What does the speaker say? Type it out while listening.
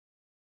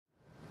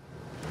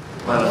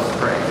Let us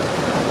pray.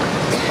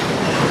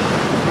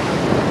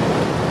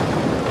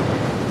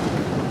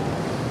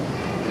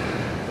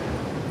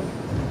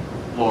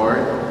 Lord,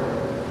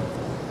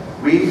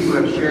 we who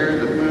have shared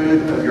the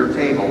food of your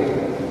table,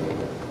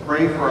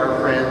 pray for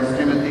our friends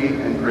Timothy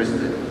and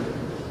Kristen,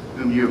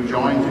 whom you have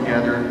joined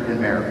together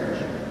in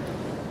marriage.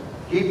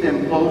 Keep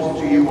them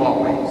close to you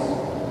always.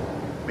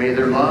 May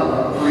their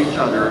love for each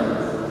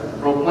other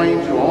proclaim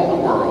to all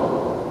the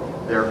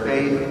world their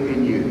faith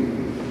in you.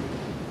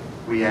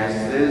 We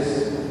ask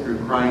this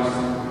through Christ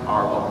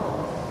our Lord.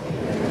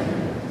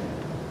 Amen.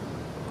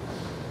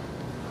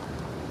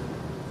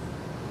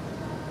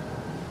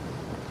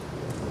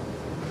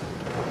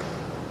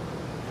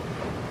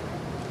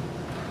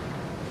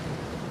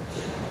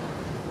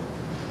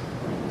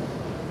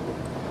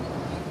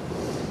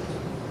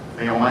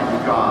 May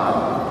Almighty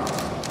God,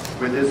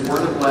 with his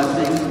word of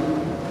blessing,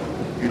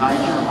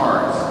 unite your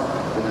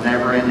hearts in the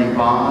never-ending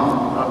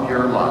bond of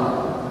your love.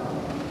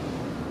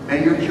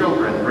 May your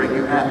children bring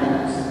you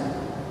happiness,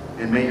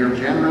 and may your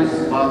generous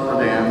love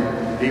for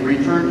them be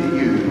returned to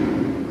you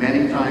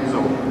many times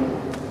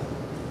over.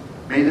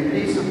 May the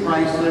peace of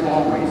Christ live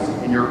always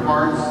in your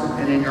hearts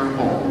and in your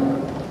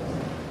home.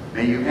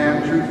 May you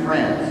have true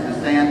friends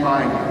to stand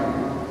by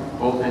you,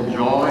 both in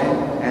joy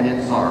and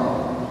in sorrow.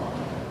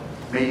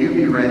 May you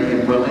be ready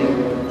and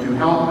willing to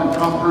help and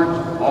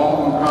comfort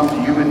all who come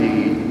to you in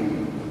need,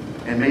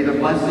 and may the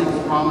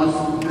blessings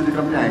promised to the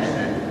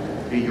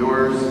compassionate be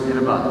yours in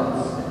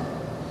abundance.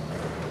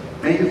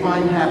 May you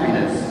find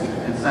happiness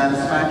and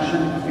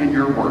satisfaction in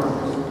your work.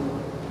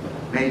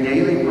 May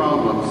daily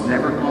problems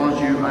never cause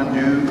you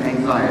undue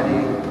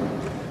anxiety,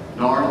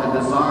 nor the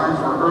desires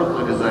for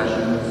earthly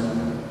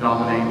possessions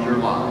dominate your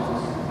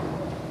lives.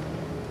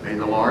 May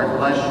the Lord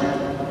bless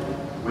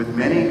you with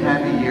many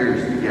happy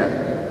years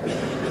together,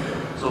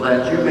 so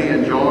that you may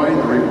enjoy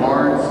the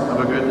rewards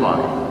of a good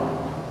life.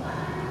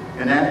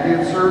 And after you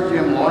have served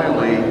him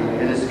loyally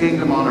in his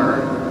kingdom on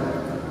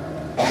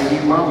earth, may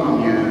he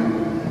welcome you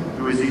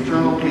to his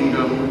eternal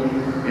kingdom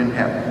in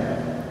heaven.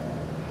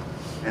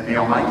 And may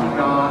Almighty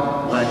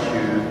God bless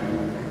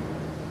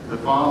you, the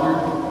Father,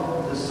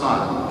 the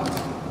Son,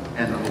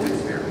 and the Holy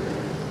Spirit.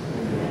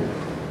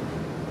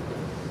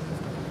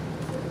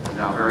 I'm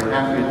now very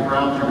happy and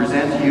proud to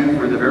present to you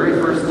for the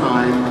very first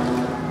time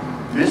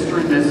Mr.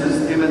 and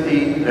Mrs.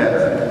 Timothy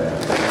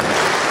Vedder.